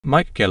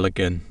Mike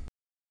Galligan.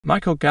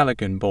 Michael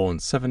Galligan, born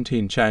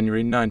 17 January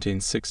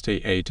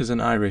 1968, is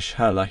an Irish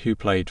hurler who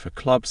played for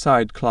club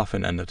side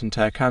Claughaun and at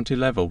inter-county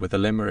level with the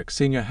Limerick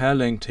senior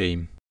hurling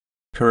team.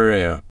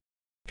 Career.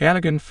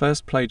 Galligan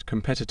first played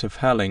competitive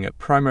hurling at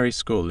primary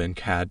school in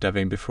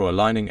Cardiff before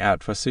lining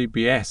out for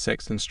CBS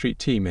Sexton Street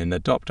team in the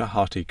Dr.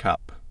 Harty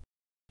Cup.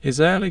 His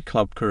early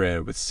club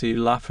career with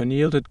Claughaun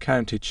yielded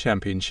county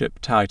championship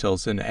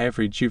titles in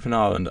every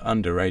juvenile and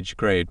underage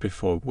grade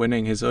before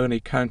winning his only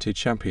county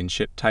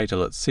championship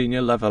title at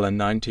senior level in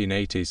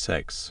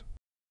 1986.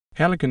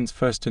 Galligan's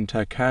first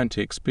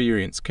inter-county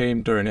experience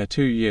came during a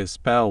 2-year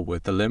spell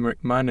with the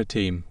Limerick minor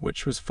team,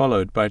 which was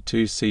followed by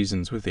 2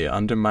 seasons with the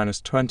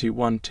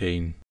under-21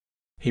 team.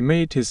 He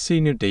made his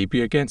senior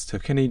debut against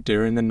Kilkenny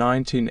during the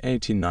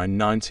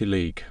 1989-90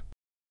 league.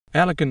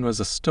 Galligan was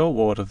a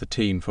stalwart of the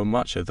team for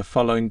much of the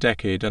following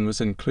decade and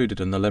was included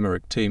in the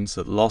Limerick teams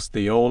that lost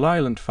the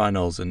All-Ireland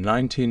finals in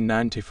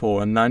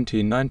 1994 and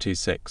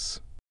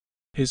 1996.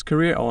 His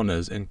career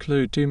honours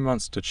include 2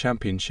 Munster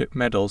Championship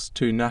medals,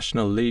 2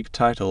 National League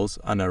titles,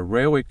 and a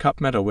Railway Cup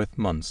medal with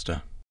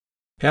Munster.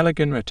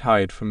 Galligan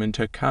retired from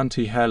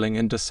inter-county hurling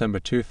in December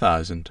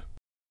 2000.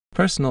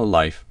 Personal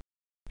life.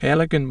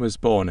 Galligan was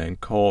born in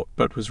Cork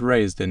but was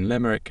raised in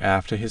Limerick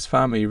after his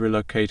family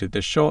relocated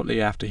there shortly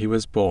after he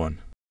was born.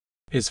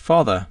 His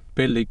father,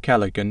 Billy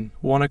Galligan,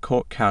 won a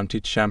Cork County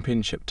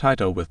Championship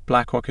title with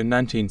Blackrock in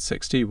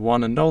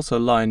 1961 and also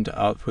lined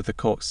out with the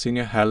Cork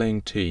senior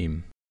hurling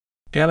team.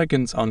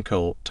 Galligan's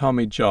uncle,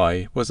 Tommy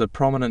Joy, was a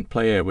prominent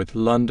player with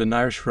London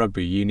Irish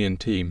Rugby Union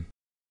team.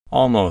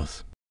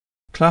 Almost.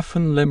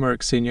 Claughaun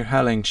Limerick Senior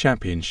Hurling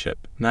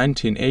Championship,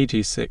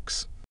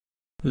 1986.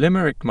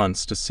 Limerick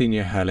Munster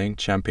Senior Hurling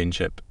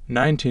Championship,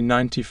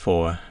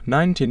 1994,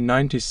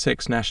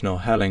 1996 National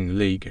Hurling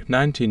League,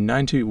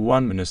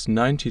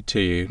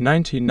 1991–92,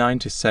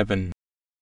 1997